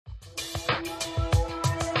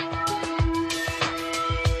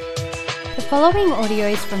following audio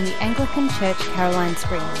is from the Anglican Church, Caroline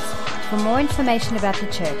Springs. For more information about the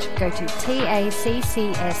church, go to taccs.org.au.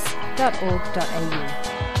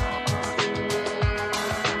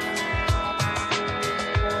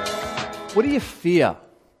 What do you fear?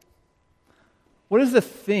 What is the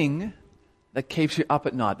thing that keeps you up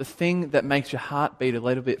at night? The thing that makes your heart beat a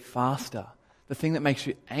little bit faster? The thing that makes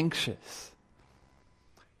you anxious?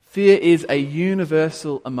 Fear is a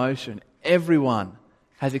universal emotion. Everyone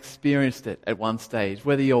has experienced it at one stage.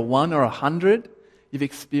 Whether you're 1 or 100, you've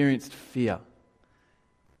experienced fear.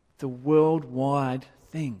 It's a worldwide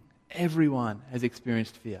thing. Everyone has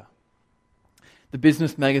experienced fear. The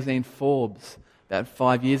business magazine Forbes, about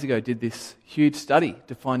 5 years ago, did this huge study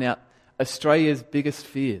to find out Australia's biggest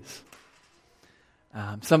fears.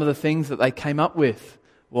 Some of the things that they came up with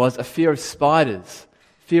was a fear of spiders,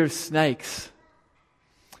 fear of snakes,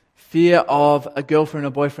 fear of a girlfriend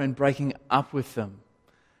or boyfriend breaking up with them,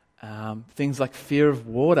 things like fear of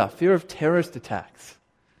water, fear of terrorist attacks.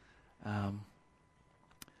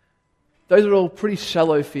 Those are all pretty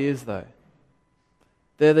shallow fears, though.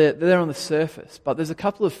 They're there on the surface, but there's a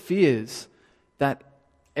couple of fears that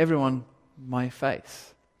everyone may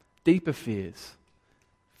face. Deeper fears.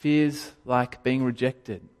 Fears like being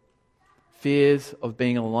rejected. Fears of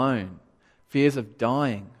being alone. Fears of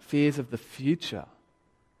dying. Fears of the future.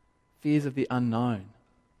 Fears of the unknown.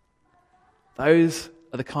 Those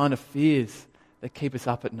are the kind of fears that keep us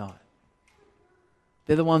up at night.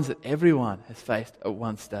 They're the ones that everyone has faced at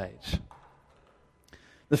one stage.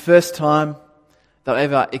 The first time that I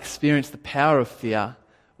ever experienced the power of fear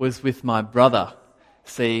was with my brother.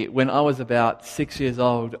 See, when I was about 6 years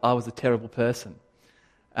old, I was a terrible person.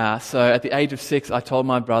 So at the age of 6, I told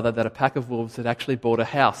my brother that a pack of wolves had actually bought a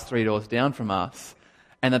house 3 doors down from us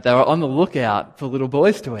and that they were on the lookout for little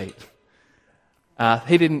boys to eat.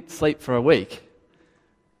 He didn't sleep for a week.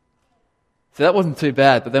 So that wasn't too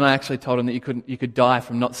bad, but then I actually told him that you could die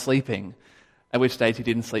from not sleeping, at which stage he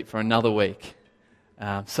didn't sleep for another week.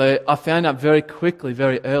 So I found out very quickly,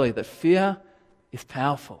 very early, that fear is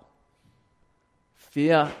powerful.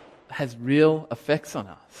 Fear has real effects on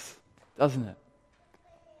us, doesn't it?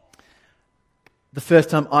 The first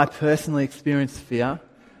time I personally experienced fear,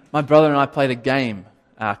 my brother and I played a game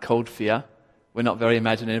called Fear. We're not very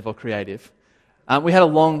imaginative or creative. We had a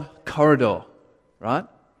long corridor, right?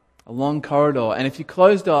 A long corridor. And if you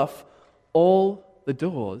closed off all the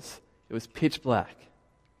doors, it was pitch black.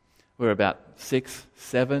 We were about 6,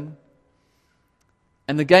 7.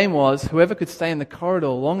 And the game was, whoever could stay in the corridor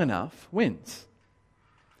long enough wins.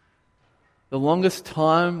 The longest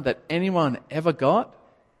time that anyone ever got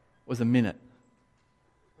was a minute.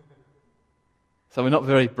 So we're not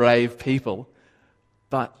very brave people,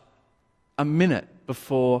 but a minute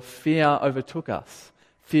before fear overtook us.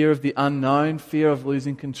 Fear of the unknown, fear of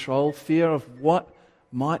losing control, fear of what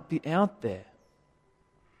might be out there.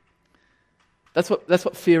 That's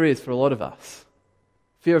what fear is for a lot of us.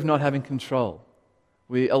 Fear of not having control.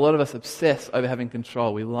 A lot of us obsess over having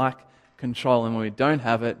control. We like control, and when we don't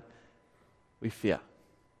have it, we fear.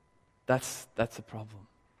 That's a problem,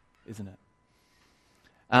 isn't it?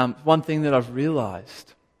 One thing that I've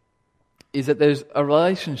realized is that there's a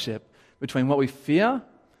relationship between what we fear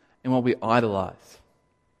and what we idolize.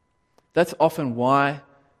 That's often why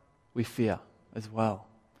we fear as well.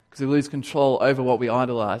 Because we lose control over what we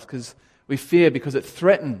idolize. Because we fear because it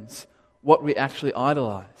threatens what we actually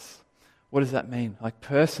idolize. What does that mean? Like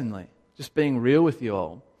personally, just being real with you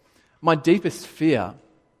all. My deepest fear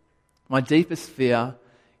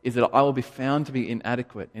is that I will be found to be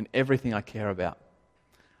inadequate in everything I care about.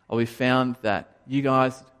 I'll be found that you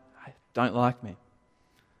guys don't like me.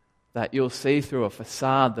 That you'll see through a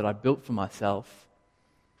facade that I built for myself,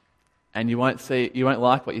 and you won't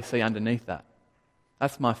like what you see underneath that.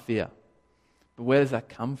 That's my fear. But where does that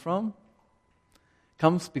come from? It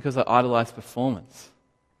comes because I idolize performance.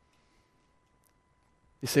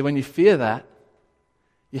 You see, when you fear that,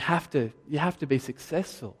 you have to be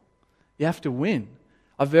successful. You have to win.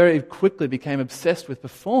 I very quickly became obsessed with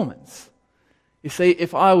performance. You see,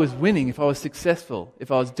 if I was winning, if I was successful,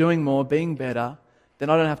 if I was doing more, being better, then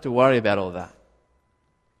I don't have to worry about all that.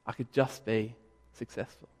 I could just be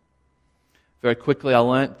successful. Very quickly I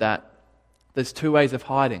learnt that there's 2 ways of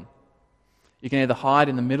hiding. You can either hide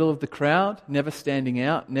in the middle of the crowd, never standing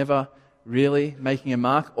out, never really making a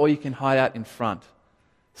mark, or you can hide out in front.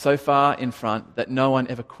 So far in front that no one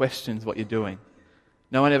ever questions what you're doing.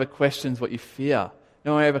 No one ever questions what you fear.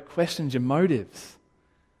 No one ever questions your motives.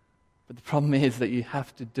 But the problem is that you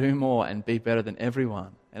have to do more and be better than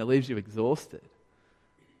everyone, and it leaves you exhausted.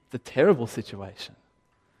 It's a terrible situation.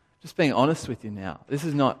 Just being honest with you now. This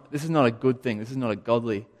is not a good thing. This is not a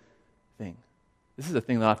godly thing. This is a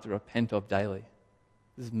thing that I have to repent of daily.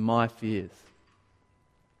 This is my fears.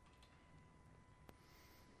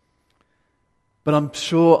 But I'm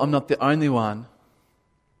sure I'm not the only one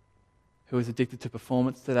who is addicted to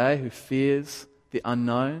performance today, who fears the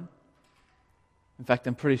unknown. In fact,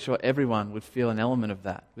 I'm pretty sure everyone would feel an element of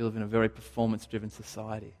that. We live in a very performance-driven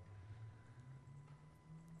society.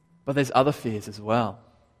 But there's other fears as well.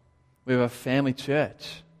 We have a family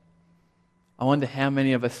church. I wonder how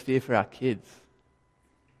many of us fear for our kids.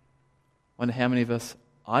 I wonder how many of us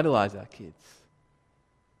idolize our kids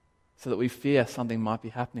so that we fear something might be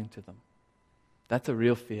happening to them. That's a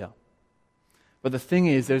real fear. But the thing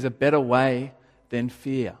is, there's a better way than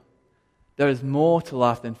fear. There is more to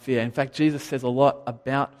life than fear. In fact, Jesus says a lot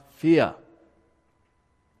about fear.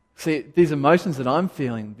 See, these emotions that I'm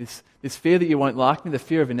feeling, this fear that you won't like me, the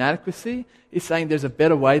fear of inadequacy, is saying there's a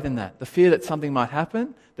better way than that. The fear that something might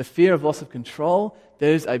happen, the fear of loss of control,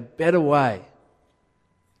 there's a better way.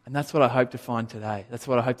 And that's what I hope to find today. That's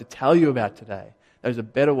what I hope to tell you about today. There's a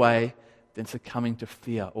better way than succumbing to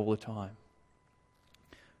fear all the time.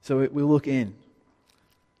 So we'll look in.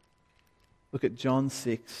 Look at John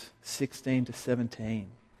 6, 16 to 17.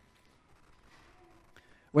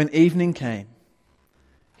 When evening came,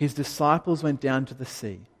 his disciples went down to the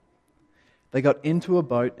sea. They got into a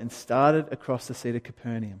boat and started across the sea to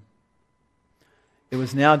Capernaum. It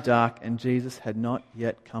was now dark and Jesus had not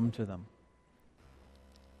yet come to them.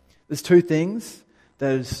 There's two things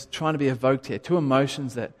that is trying to be evoked here, two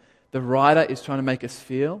emotions that the writer is trying to make us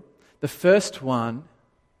feel. The first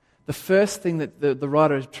thing that the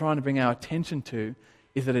writer is trying to bring our attention to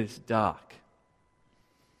is that it is dark.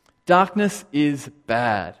 Darkness is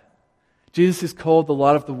bad. Jesus is called the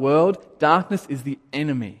light of the world. Darkness is the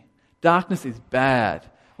enemy. Darkness is bad.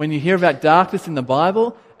 When you hear about darkness in the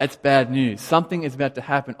Bible, it's bad news. Something is about to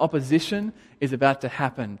happen. Opposition is about to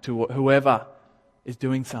happen to whoever is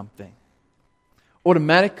doing something.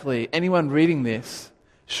 Automatically, anyone reading this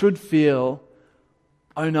should feel,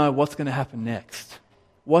 oh no, what's going to happen next?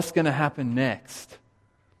 What's going to happen next?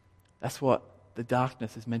 That's what the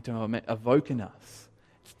darkness is meant to evoke in us.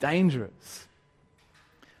 It's dangerous.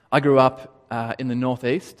 I grew up in the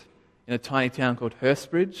northeast, in a tiny town called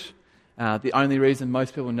Hurstbridge. The only reason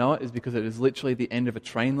most people know it is because it is literally the end of a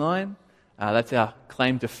train line. That's our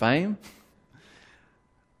claim to fame.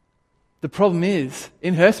 The problem is,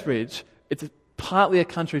 in Hurstbridge, it's partly a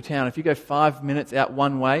country town. If you go 5 minutes out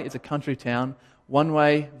one way, it's a country town,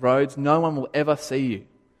 one-way roads, no one will ever see you.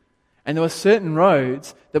 And there were certain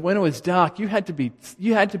roads that when it was dark, you had to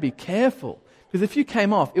be careful. Because if you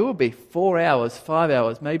came off, it would be 4 hours, 5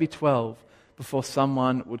 hours, maybe 12 before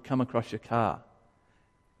someone would come across your car.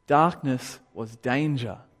 Darkness was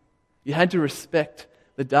danger. You had to respect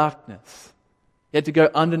the darkness. You had to go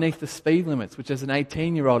underneath the speed limits, which as an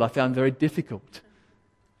 18-year-old I found very difficult.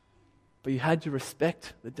 But you had to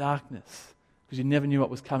respect the darkness because you never knew what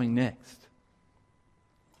was coming next.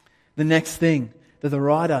 The next thing that the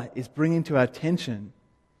writer is bringing to our attention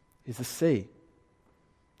is the sea.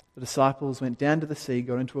 The disciples went down to the sea,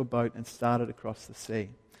 got into a boat and started across the sea.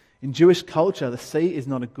 In Jewish culture, the sea is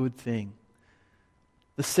not a good thing.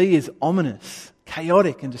 The sea is ominous,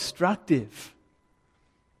 chaotic and destructive.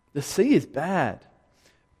 The sea is bad.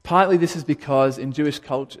 Partly this is because in Jewish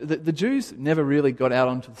culture, the Jews never really got out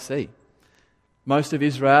onto the sea. Most of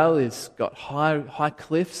Israel has got high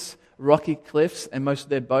cliffs, rocky cliffs, and most of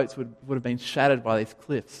their boats would have been shattered by these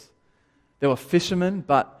cliffs. There were fishermen,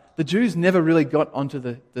 but the Jews never really got onto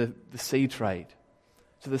the sea trade.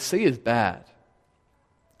 So the sea is bad,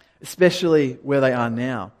 especially where they are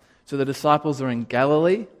now. So the disciples are in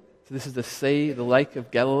Galilee. So this is the sea, the Lake of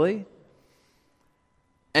Galilee.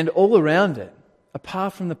 And all around it,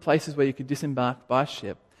 apart from the places where you could disembark by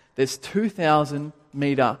ship, there's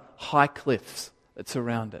 2,000-metre high cliffs that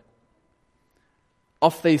surround it.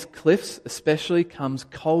 Off these cliffs especially comes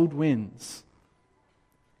cold winds.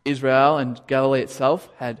 Israel and Galilee itself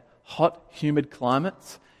had hot, humid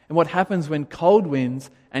climates. And what happens when cold winds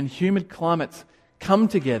and humid climates come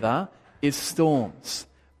together is storms.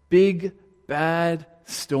 Big, bad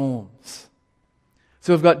storms.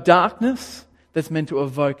 So we've got darkness that's meant to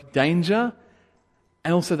evoke danger,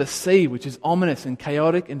 and also the sea, which is ominous and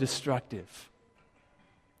chaotic and destructive.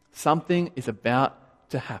 Something is about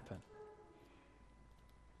to happen.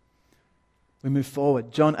 We move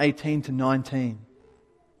forward. John 18 to 19.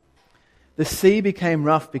 The sea became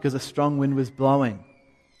rough because a strong wind was blowing.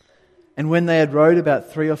 And when they had rowed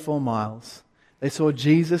about 3 or 4 miles, they saw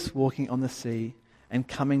Jesus walking on the sea and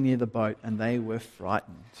coming near the boat, and they were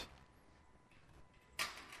frightened.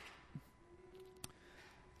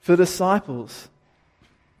 For the disciples,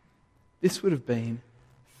 this would have been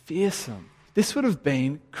fearsome. This would have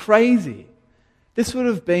been crazy. This would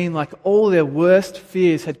have been like all their worst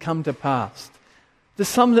fears had come to pass.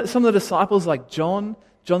 Some of the disciples, like John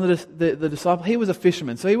the disciple, he was a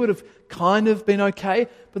fisherman, so he would have kind of been okay.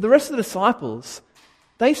 But the rest of the disciples,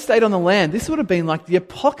 they stayed on the land. This would have been like the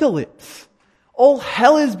apocalypse. All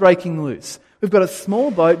hell is breaking loose. We've got a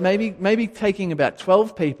small boat, maybe taking about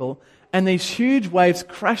 12 people, and these huge waves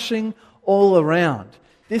crashing all around.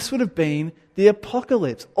 This would have been the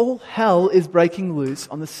apocalypse. All hell is breaking loose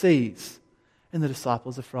on the seas, and the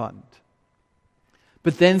disciples are frightened.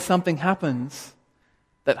 But then something happens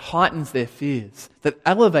that heightens their fears, that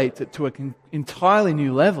elevates it to an entirely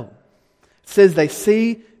new level. It says they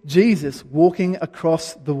see Jesus walking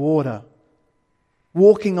across the water,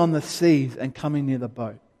 walking on the seas and coming near the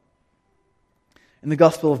boat. In the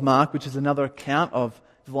Gospel of Mark, which is another account of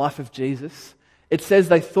the life of Jesus, it says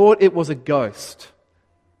they thought it was a ghost.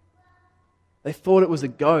 They thought it was a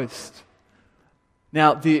ghost.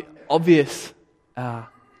 Now, the obvious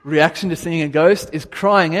reaction to seeing a ghost is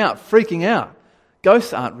crying out, freaking out.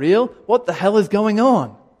 Ghosts aren't real. What the hell is going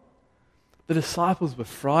on? The disciples were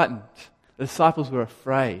frightened. The disciples were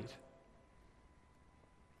afraid.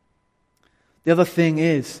 The other thing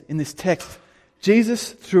is, in this text,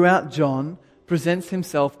 Jesus, throughout John, presents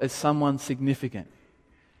himself as someone significant.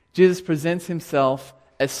 Jesus presents himself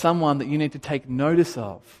as someone that you need to take notice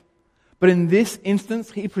of. But in this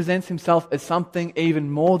instance, he presents himself as something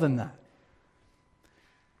even more than that.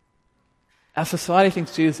 Our society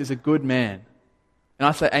thinks Jesus is a good man. And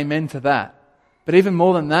I say amen to that. But even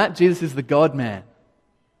more than that, Jesus is the God-man.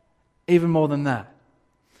 Even more than that.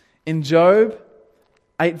 In Job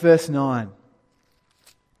 8 verse 9,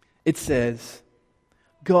 it says,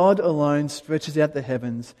 God alone stretches out the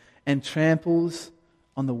heavens and tramples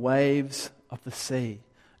on the waves of the sea.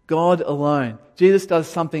 God alone. Jesus does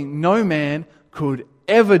something no man could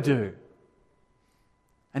ever do.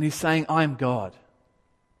 And he's saying, I am God.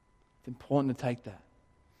 It's important to take that.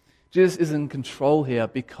 Jesus is in control here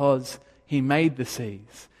because he made the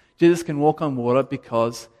seas. Jesus can walk on water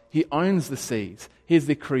because he owns the seas. He is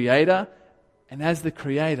the creator, and as the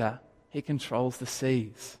creator, he controls the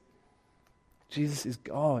seas. Jesus is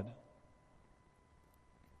God.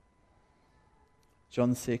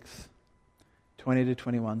 John 6,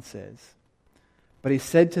 20-21 says, but he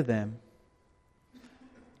said to them,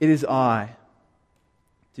 it is I.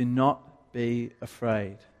 Do not be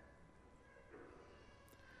afraid.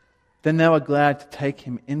 Then they were glad to take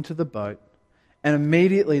him into the boat, and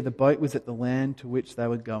immediately the boat was at the land to which they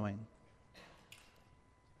were going.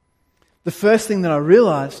 The first thing that I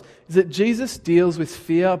realized is that Jesus deals with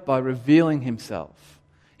fear by revealing himself.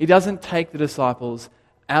 He doesn't take the disciples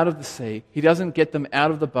out of the sea. He doesn't get them out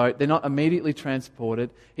of the boat. They're not immediately transported.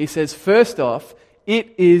 He says, first off,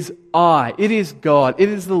 it is I. It is God. It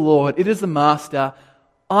is the Lord. It is the Master.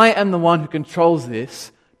 I am the one who controls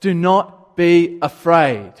this. Do not be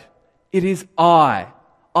afraid. It is I.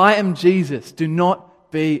 I am Jesus. Do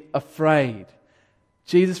not be afraid.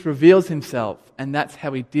 Jesus reveals himself, and that's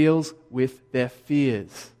how he deals with their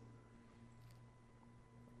fears.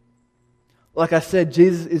 Like I said,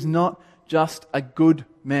 Jesus is not just a good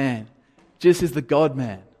man. Jesus is the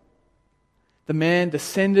God-man. The man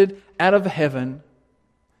descended out of heaven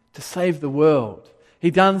to save the world.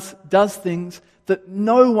 He does things that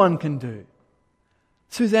no one can do.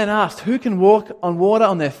 Suzanne asked, who can walk on water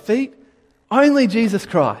on their feet? Only Jesus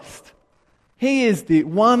Christ. He is the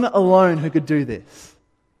one alone who could do this.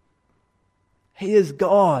 He is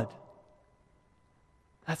God.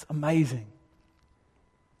 That's amazing.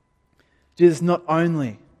 Jesus not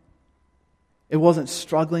only, it wasn't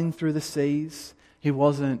struggling through the seas. He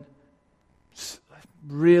wasn't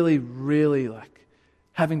really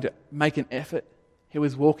having to make an effort. He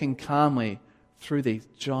was walking calmly through these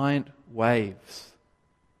giant waves.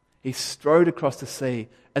 He strode across the sea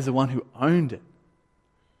as the one who owned it.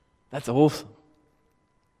 That's awesome.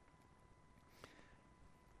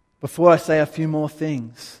 Before I say a few more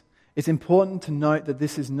things, it's important to note that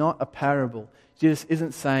this is not a parable. Jesus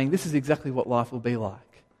isn't saying this is exactly what life will be like.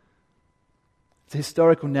 It's a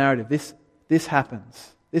historical narrative. This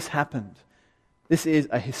happens. This happened. This is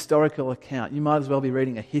a historical account. You might as well be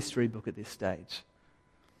reading a history book at this stage.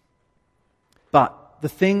 But the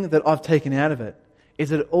thing that I've taken out of it is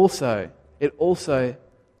that it also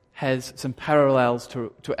has some parallels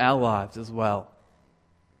to our lives as well.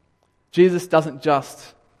 Jesus doesn't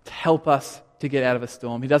just help us to get out of a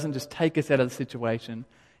storm. He doesn't just take us out of the situation.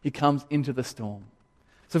 He comes into the storm.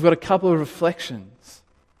 So I've got a couple of reflections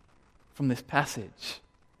from this passage,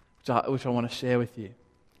 which I want to share with you.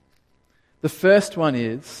 The first one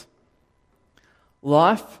is,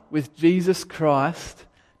 life with Jesus Christ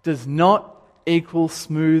does not equal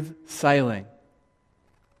smooth sailing.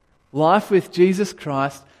 Life with Jesus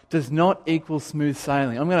Christ does not equal smooth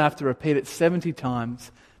sailing. I'm going to have to repeat it 70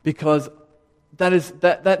 times because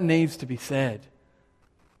that needs to be said.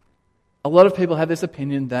 A lot of people have this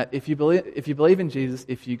opinion that if you believe in Jesus,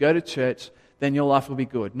 if you go to church, then your life will be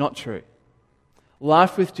good. Not true.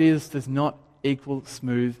 Life with Jesus does not equal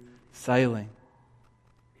smooth sailing.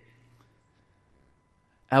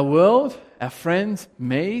 Our world, our friends,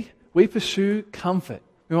 we pursue comfort.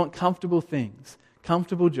 We want comfortable things,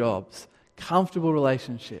 comfortable jobs, comfortable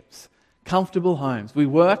relationships, comfortable homes. We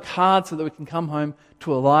work hard so that we can come home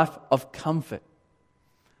to a life of comfort.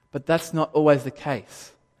 But that's not always the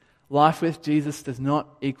case. Life with Jesus does not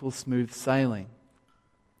equal smooth sailing.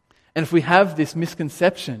 And if we have this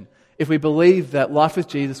misconception, if we believe that life with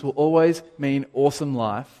Jesus will always mean awesome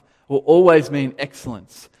life, will always mean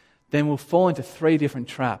excellence, then we'll fall into 3 different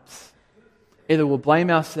traps. Either we'll blame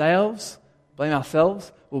ourselves,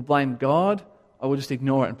 we'll blame God, or we'll just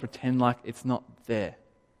ignore it and pretend like it's not there.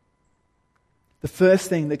 The first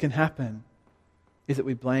thing that can happen is that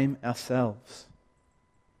we blame ourselves.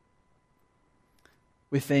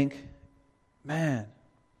 We think, man,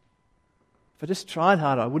 if I just tried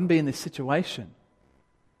harder, I wouldn't be in this situation.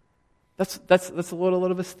 That's what a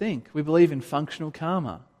lot of us think. We believe in functional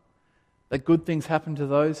karma, that good things happen to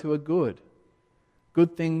those who are good.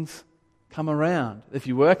 Good things come around. If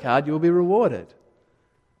you work hard, you will be rewarded.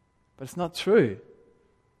 But it's not true.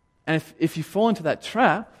 And if you fall into that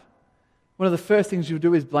trap, one of the first things you'll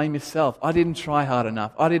do is blame yourself. I didn't try hard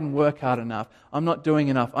enough. I didn't work hard enough. I'm not doing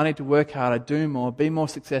enough. I need to work harder, do more, be more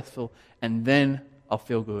successful, and then I'll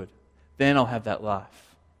feel good. Then I'll have that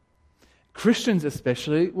life. Christians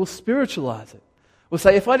especially will spiritualize it. We'll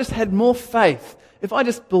say, if I just had more faith, if I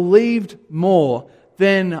just believed more,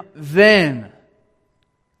 then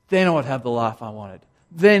I would have the life I wanted.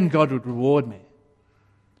 Then God would reward me.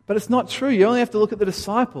 But it's not true. You only have to look at the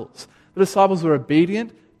disciples. The disciples were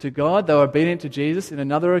obedient to God. They were obedient to Jesus. In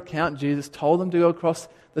another account, Jesus told them to go across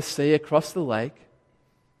the sea, across the lake.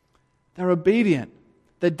 They were obedient.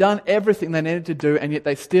 They'd done everything they needed to do, and yet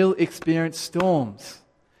they still experienced storms.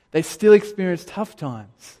 They still experienced tough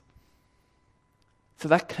times. So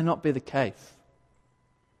that cannot be the case.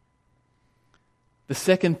 The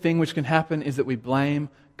second thing which can happen is that we blame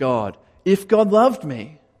God. If God loved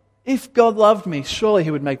me, surely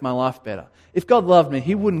He would make my life better. If God loved me,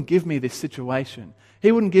 He wouldn't give me this situation.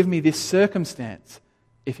 He wouldn't give me this circumstance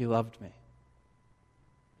if He loved me.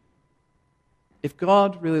 If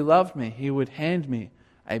God really loved me, He would hand me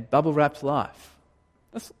a bubble-wrapped life.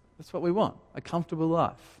 That's what we want, a comfortable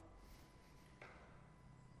life.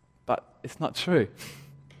 But it's not true.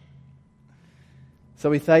 So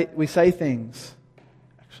we say things.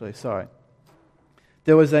 Actually, sorry.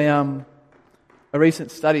 There was a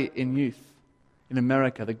recent study in youth in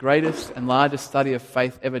America, the greatest and largest study of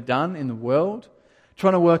faith ever done in the world,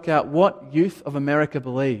 trying to work out what youth of America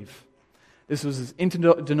believe. This was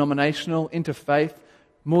interdenominational, interfaith,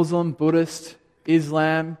 Muslim, Buddhist,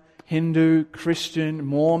 Islam, Hindu, Christian,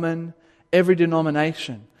 Mormon, every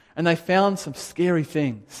denomination. And they found some scary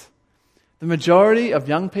things. The majority of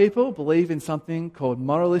young people believe in something called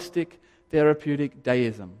moralistic therapeutic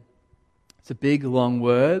deism. It's a big, long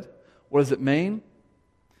word. What does it mean?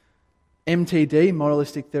 MTD,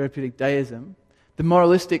 moralistic therapeutic deism. The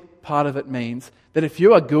moralistic part of it means that if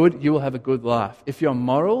you are good, you will have a good life. If you're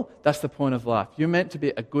moral, that's the point of life. You're meant to be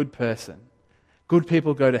a good person. Good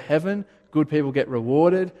people go to heaven. Good people get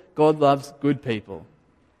rewarded. God loves good people.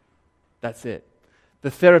 That's it.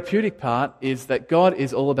 The therapeutic part is that God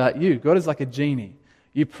is all about you. God is like a genie.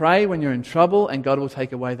 You pray when you're in trouble and God will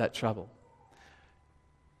take away that trouble.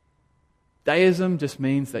 Deism just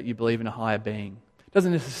means that you believe in a higher being. It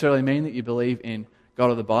doesn't necessarily mean that you believe in God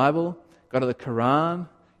of the Bible, God of the Quran,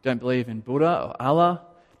 don't believe in Buddha or Allah.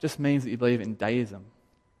 It just means that you believe in deism,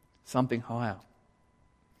 something higher.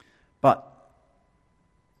 But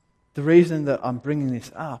the reason that I'm bringing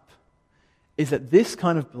this up is that this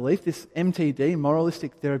kind of belief, this MTD,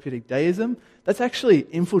 moralistic therapeutic deism, that's actually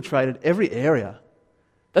infiltrated every area.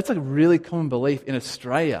 That's a really common belief in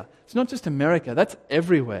Australia. It's not just America, that's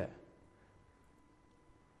everywhere.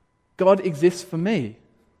 God exists for me.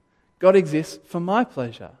 God exists for my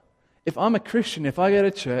pleasure. If I'm a Christian, if I go to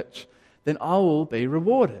church, then I will be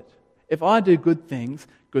rewarded. If I do good things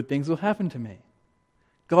will happen to me.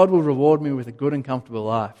 God will reward me with a good and comfortable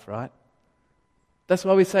life, right? That's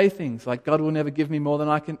why we say things like, God will never give me more than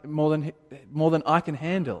I can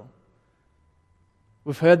handle.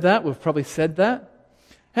 We've heard that. We've probably said that.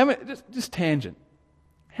 Just tangent.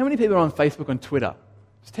 How many people are on Facebook and Twitter?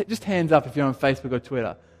 Just hands up if you're on Facebook or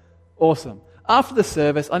Twitter. Awesome. after the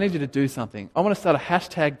service, I need you to do something. I want to start a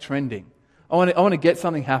hashtag trending. I want to get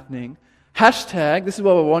something happening. Hashtag, this is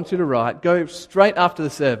what I want you to write. Go straight after the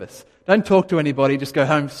service. Don't talk to anybody. Just go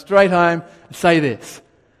home, straight home, and say this.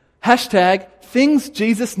 Hashtag, things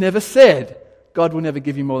Jesus never said. God will never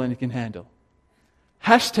give you more than you can handle.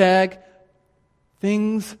 Hashtag,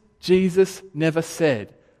 things Jesus never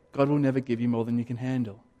said. God will never give you more than you can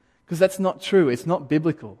handle. Because that's not true. It's not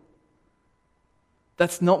biblical.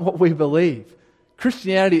 That's not what we believe.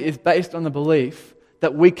 Christianity is based on the belief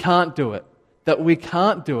that we can't do it. That we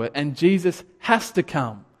can't do it. And Jesus has to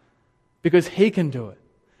come because he can do it.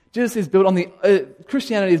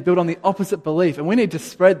 Christianity is built on the opposite belief. And we need to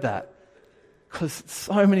spread that. Because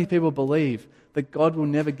so many people believe that God will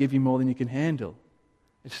never give you more than you can handle.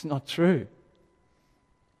 It's not true.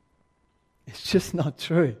 It's just not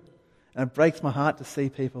true. And it breaks my heart to see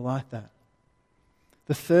people like that.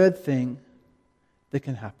 The third thing that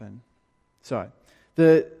can happen.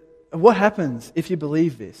 What happens if you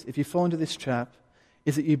believe this, if you fall into this trap,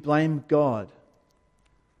 is that you blame God.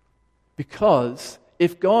 Because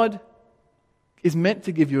if God is meant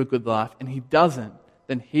to give you a good life and he doesn't,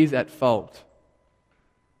 then he's at fault.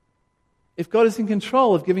 If God is in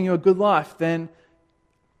control of giving you a good life, then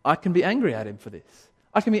I can be angry at him for this.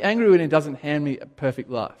 I can be angry when he doesn't hand me a perfect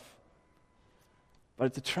life. But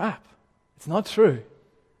it's a trap. It's not true.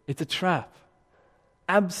 It's a trap.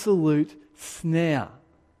 Absolute snare.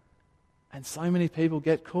 And so many people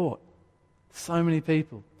get caught. So many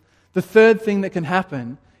people. The third thing that can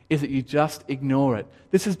happen is that you just ignore it.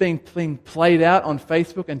 This has been played out on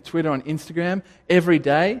Facebook and Twitter and Instagram every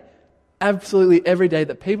day. Absolutely every day,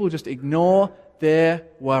 that people just ignore their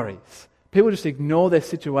worries. People just ignore their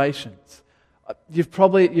situations. You've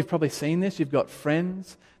probably seen this. You've got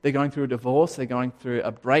friends. They're going through a divorce. They're going through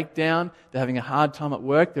a breakdown. They're having a hard time at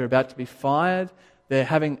work. They're about to be fired. They're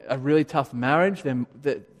having a really tough marriage.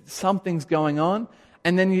 Something's going on.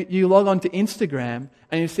 And then you log on to Instagram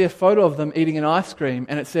and you see a photo of them eating an ice cream,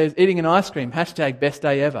 and it says, eating an ice cream, hashtag best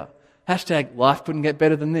day ever. Hashtag life couldn't get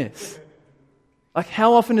better than this. Like,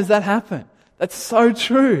 how often does that happen? That's so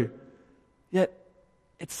true. Yet,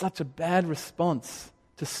 it's such a bad response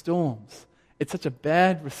to storms. It's such a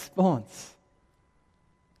bad response.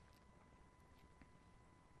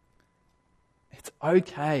 It's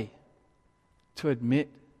okay to admit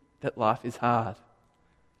that life is hard.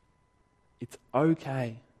 It's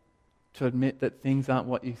okay to admit that things aren't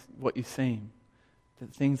what you seem,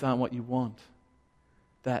 that things aren't what you want,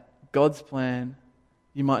 that God's plan,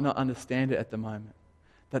 you might not understand it at the moment,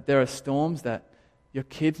 that there are storms, that your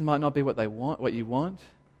kids might not be what you want,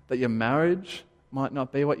 that your marriage might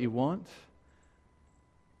not be what you want,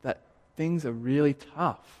 that things are really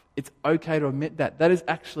tough. It's okay to admit that. That is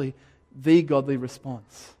actually the godly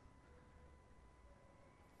response.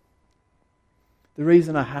 The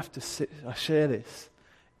reason I have to share this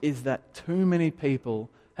is that too many people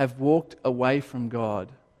have walked away from God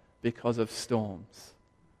because of storms.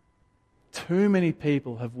 Too many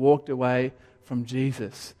people have walked away from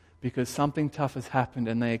Jesus because something tough has happened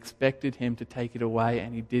and they expected him to take it away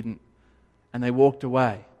and he didn't. And they walked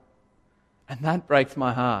away. And that breaks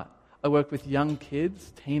my heart. I work with young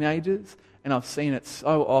kids, teenagers, and I've seen it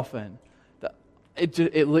so often that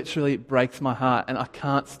it literally breaks my heart, and I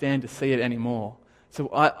can't stand to see it anymore. So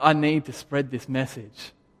I need to spread this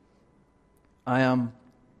message. I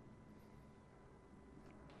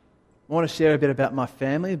want to share a bit about my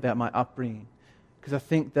family, about my upbringing, because I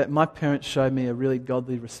think that my parents showed me a really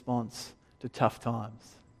godly response to tough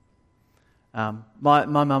times. My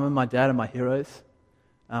mum and my dad are my heroes.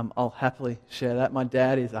 I'll happily share that. My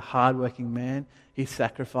dad is a hard-working man. He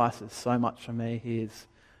sacrifices so much for me. He's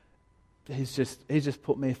just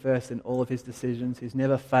put me first in all of his decisions. He's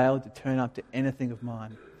never failed to turn up to anything of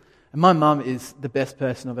mine. And my mum is the best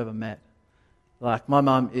person I've ever met. Like, my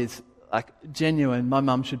mum is genuine. My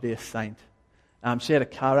mum should be a saint. She had a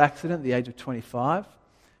car accident at the age of 25.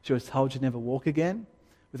 She was told she'd never walk again.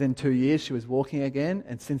 Within 2 years, she was walking again,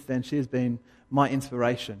 and since then, she has been my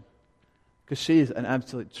inspiration because she is an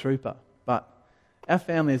absolute trooper. But our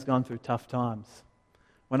family has gone through tough times.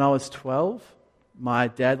 When I was 12, my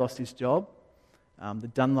dad lost his job. The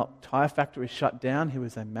Dunlop tyre factory shut down. He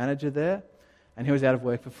was a manager there, and he was out of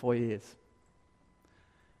work for 4 years.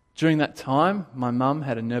 During that time, my mum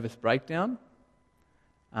had a nervous breakdown,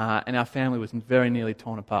 and our family was very nearly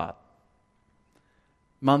torn apart.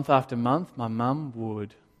 Month after month, my mum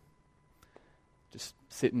would just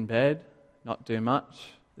sit in bed, not do much.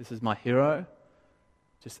 This is my hero.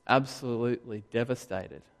 Just absolutely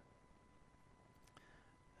devastated.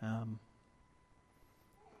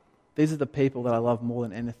 These are the people that I love more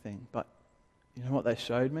than anything. But you know what they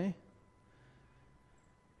showed me?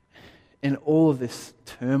 in all of this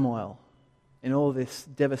turmoil, in all of this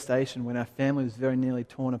devastation, when our family was very nearly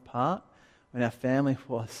torn apart, when our family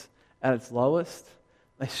was at its lowest,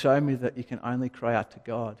 they showed me that you can only cry out to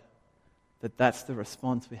God. That's the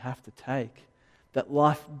response we have to take. That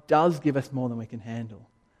life does give us more than we can handle.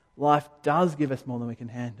 Life does give us more than we can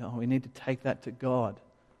handle. We need to take that to God.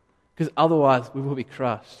 Because otherwise we will be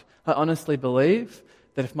crushed. I honestly believe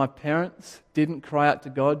that if my parents didn't cry out to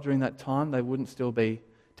God during that time, they wouldn't still be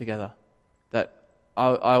together. That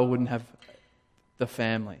I wouldn't have the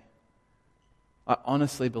family. I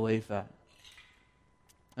honestly believe that.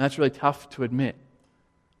 And that's really tough to admit.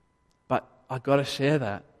 But I've got to share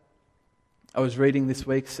that. I was reading this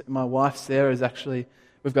week, my wife Sarah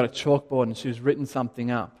we've got a chalkboard and she's written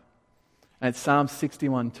something up. And it's Psalm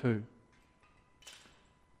 61:2.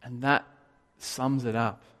 And that sums it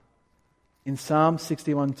up. In Psalm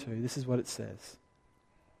 61:2, this is what it says.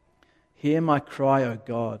 Hear my cry, O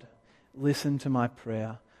God. Listen to my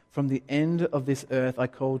prayer. From the end of this earth I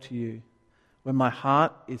call to you. When my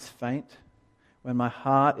heart is faint, when my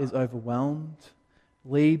heart is overwhelmed,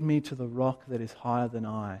 lead me to the rock that is higher than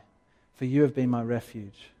I. For you have been my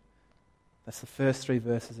refuge. That's the first 3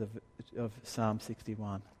 verses of Psalm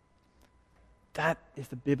 61. That is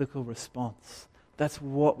the biblical response. That's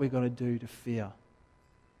what we've got to do to fear.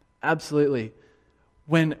 Absolutely.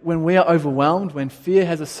 When we are overwhelmed, when fear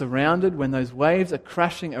has us surrounded, when those waves are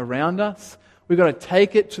crashing around us, we've got to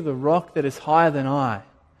take it to the rock that is higher than I.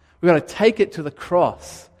 We've got to take it to the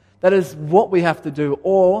cross. That is what we have to do,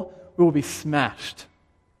 or we will be smashed.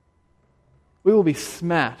 We will be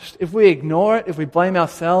smashed. If we ignore it, if we blame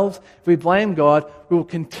ourselves, if we blame God, we will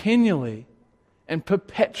continually and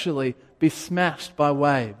perpetually be smashed by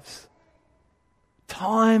waves.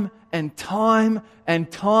 Time and time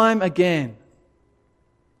and time again.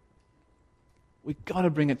 We've got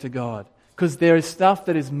to bring it to God, because there is stuff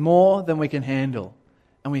that is more than we can handle,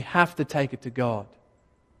 and we have to take it to God.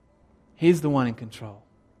 He's the one in control.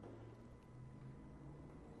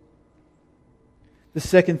 The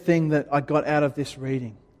second thing that I got out of this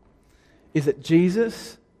reading is that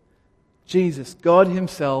Jesus, God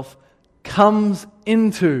Himself, comes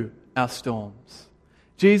into our storms.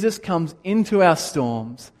 Jesus comes into our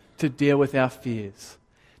storms to deal with our fears.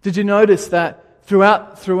 Did you notice that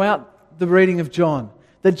throughout the reading of John,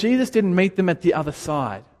 that Jesus didn't meet them at the other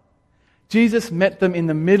side? Jesus met them in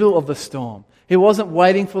the middle of the storm. He wasn't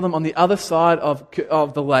waiting for them on the other side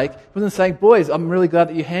of the lake. He wasn't saying, boys, I'm really glad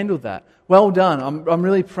that you handled that. Well done. I'm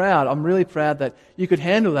really proud. I'm really proud that you could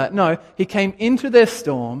handle that. No, He came into their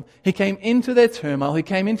storm. He came into their turmoil. He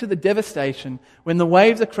came into the devastation when the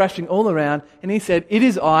waves are crashing all around, and He said, "It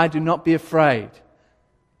is I, do not be afraid."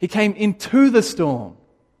 He came into the storm.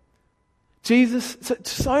 Jesus,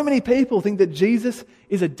 so many people think that Jesus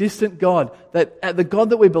is a distant God, that the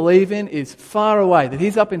God that we believe in is far away, that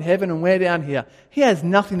He's up in heaven and we're down here. He has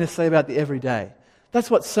nothing to say about the everyday. That's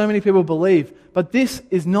what so many people believe. But this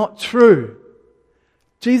is not true.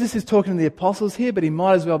 Jesus is talking to the apostles here, but He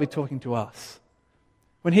might as well be talking to us.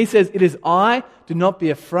 When He says, "It is I, do not be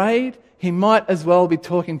afraid," He might as well be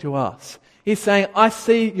talking to us. He's saying, I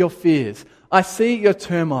see your fears. I see your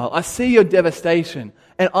turmoil. I see your devastation.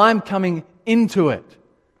 And I'm coming into it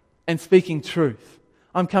and speaking truth.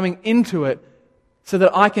 I'm coming into it so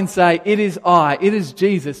that I can say, "It is I, it is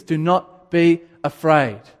Jesus, do not be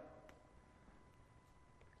afraid."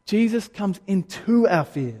 Jesus comes into our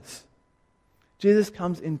fears. Jesus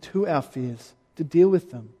comes into our fears to deal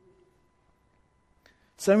with them.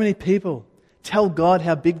 So many people tell God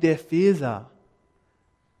how big their fears are.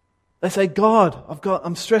 They say, "God,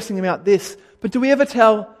 I'm stressing about this." But do we ever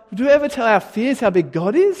tell our fears how big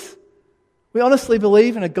God is? We honestly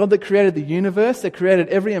believe in a God that created the universe, that created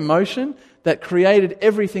every emotion, that created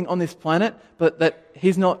everything on this planet, but that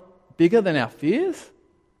He's not bigger than our fears?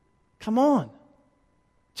 Come on.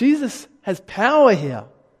 Jesus has power here.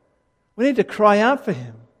 We need to cry out for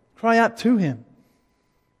Him. Cry out to Him.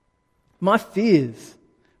 My fears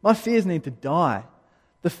need to die.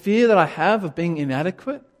 The fear that I have of being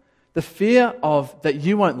inadequate, the fear of that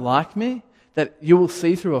you won't like me, that you will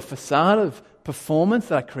see through a facade of performance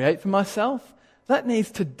that I create for myself, that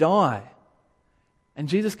needs to die. And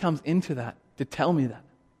Jesus comes into that to tell me that.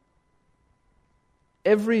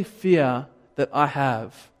 Every fear that I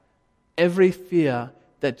have, every fear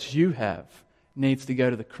that you have, needs to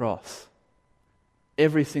go to the cross.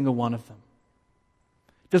 Every single one of them.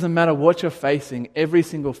 It doesn't matter what you're facing, every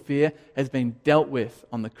single fear has been dealt with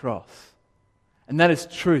on the cross. And that is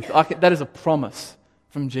truth. That is a promise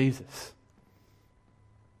from Jesus.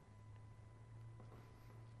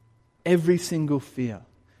 Every single fear.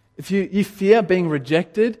 If you fear being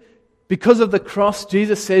rejected, Because of the cross,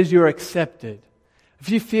 Jesus says you're accepted. If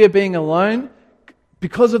you fear being alone,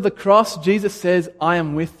 because of the cross, Jesus says, I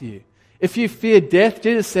am with you. If you fear death,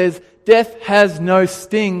 Jesus says, death has no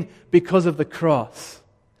sting because of the cross.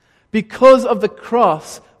 Because of the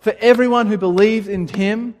cross, for everyone who believes in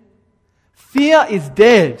Him, fear is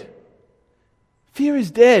dead. Fear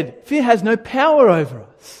is dead. Fear has no power over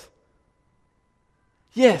us.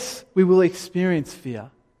 Yes, we will experience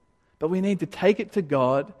fear, but we need to take it to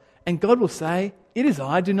God, and God will say, it is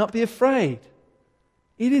I, do not be afraid.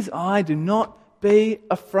 It is I, do not be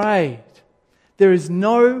afraid. There is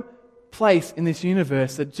no place in this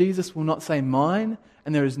universe that Jesus will not say mine,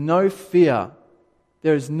 and there is no fear.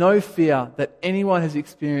 There is no fear that anyone has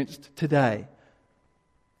experienced today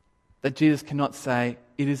that Jesus cannot say,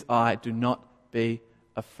 it is I, do not be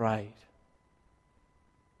afraid.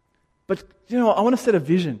 But, I want to set a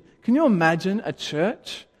vision. Can you imagine a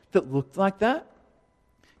church that looked like that?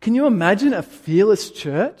 Can you imagine a fearless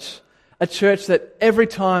church? A church that every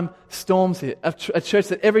time storms hit, a church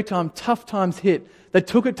that every time tough times hit, they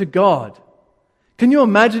took it to God. Can you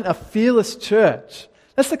imagine a fearless church?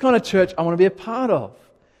 That's the kind of church I want to be a part of.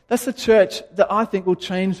 That's the church that I think will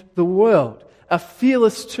change the world. A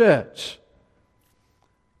fearless church.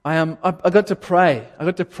 I got to pray. I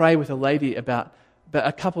got to pray with a lady about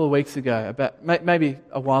a couple of weeks ago, maybe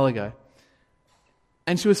a while ago.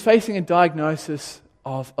 And she was facing a diagnosis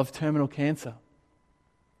of terminal cancer.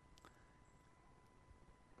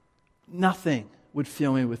 Nothing would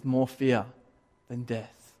fill me with more fear than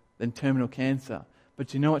death, than terminal cancer. But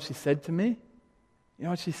do you know what she said to me? You know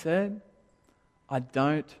what she said? I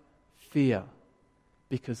don't fear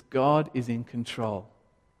because God is in control.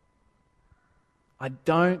 I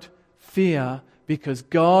don't fear because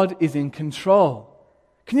God is in control.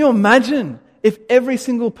 Can you imagine if every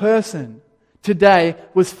single person today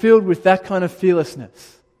was filled with that kind of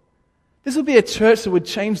fearlessness? This would be a church that would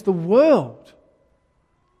change the world.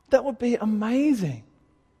 That would be amazing.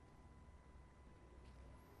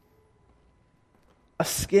 A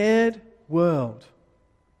scared world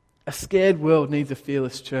needs a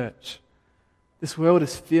fearless church. This world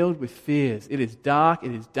is filled with fears. It is dark,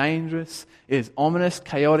 it is dangerous, it is ominous,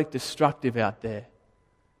 chaotic, destructive out there.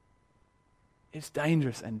 It's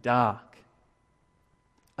dangerous and dark.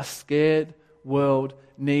 A scared world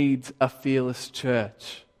needs a fearless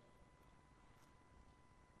church.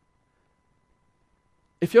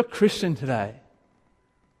 If you're Christian today,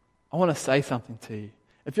 I want to say something to you.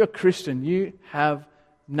 If you're Christian, you have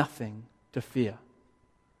nothing to fear.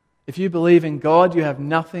 If you believe in God, you have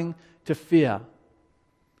nothing to fear.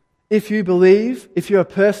 If you believe, if you're a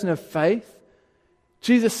person of faith,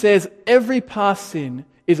 Jesus says every past sin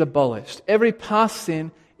is abolished. Every past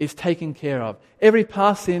sin is taken care of. Every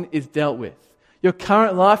past sin is dealt with. Your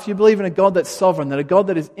current life, you believe in a God that's sovereign, that a God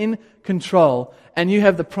that is in control, and you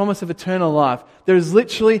have the promise of eternal life. There is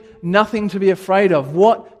literally nothing to be afraid of.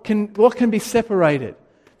 What can be separated?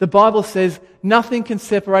 The Bible says nothing can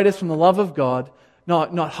separate us from the love of God.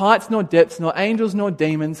 Not heights, nor depths, nor angels, nor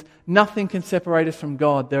demons. Nothing can separate us from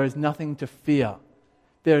God. There is nothing to fear.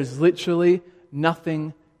 There is literally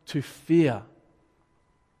nothing to fear.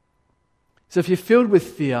 So if you're filled with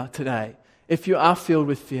fear today, if you are filled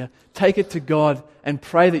with fear, take it to God and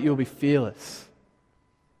pray that you'll be fearless.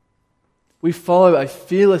 We follow a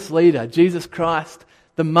fearless leader, Jesus Christ,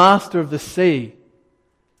 the master of the sea,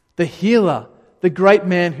 the healer, the great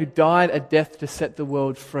man who died a death to set the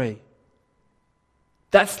world free.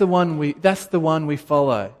 That's the one we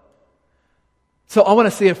follow. So I want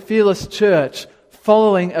to see a fearless church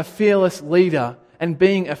following a fearless leader and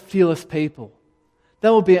being a fearless people. That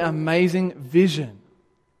will be an amazing vision.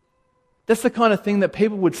 That's the kind of thing that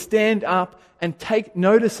people would stand up and take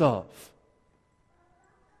notice of.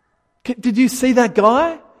 Did you see that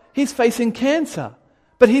guy? He's facing cancer,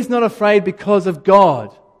 but he's not afraid because of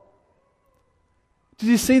God. Did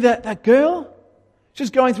you see that girl? She's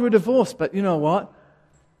going through a divorce, but you know what?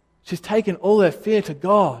 She's taken all her fear to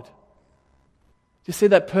God. Do you see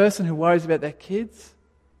that person who worries about their kids?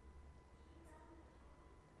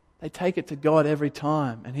 They take it to God every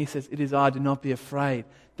time. And He says, it is I, do not be afraid.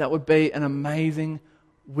 That would be an amazing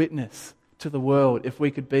witness to the world if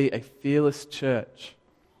we could be a fearless church.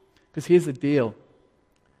 Because here's the deal.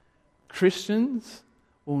 Christians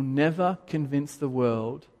will never convince the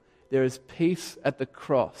world there is peace at the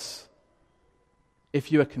cross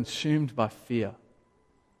if you are consumed by fear.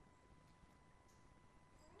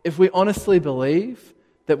 If we honestly believe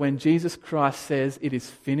that when Jesus Christ says it is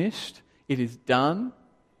finished, it is done,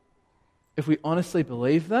 if we honestly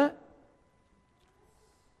believe that,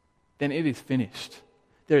 then it is finished.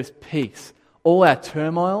 There is peace. All our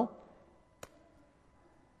turmoil,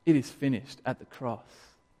 it is finished at the cross.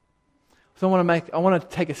 So I want to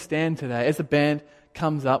take a stand today. As the band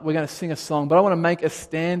comes up, we're going to sing a song, but I want to make a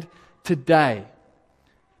stand today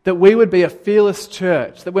that we would be a fearless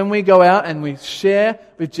church, that when we go out and we share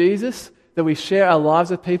with Jesus, that we share our lives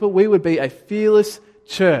with people, we would be a fearless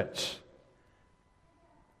church.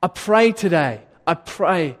 I pray today,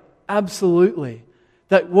 absolutely,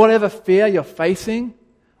 that whatever fear you're facing,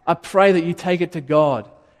 I pray that you take it to God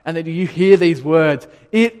and that you hear these words,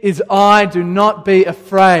 "It is I, do not be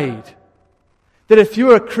afraid." That if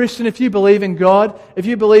you're a Christian, if you believe in God, if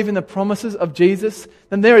you believe in the promises of Jesus,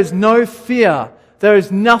 then there is no fear. There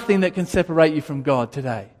is nothing that can separate you from God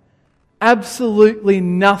today. Absolutely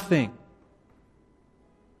nothing.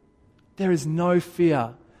 There is no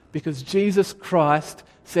fear because Jesus Christ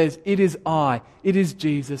says, "It is I, it is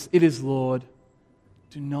Jesus, it is Lord.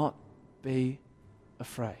 Do not be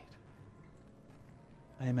afraid."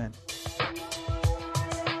 Amen.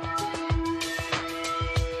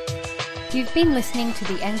 You've been listening to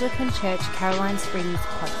the Anglican Church Caroline Springs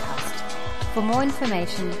podcast. For more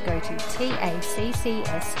information, go to taccs.org.au.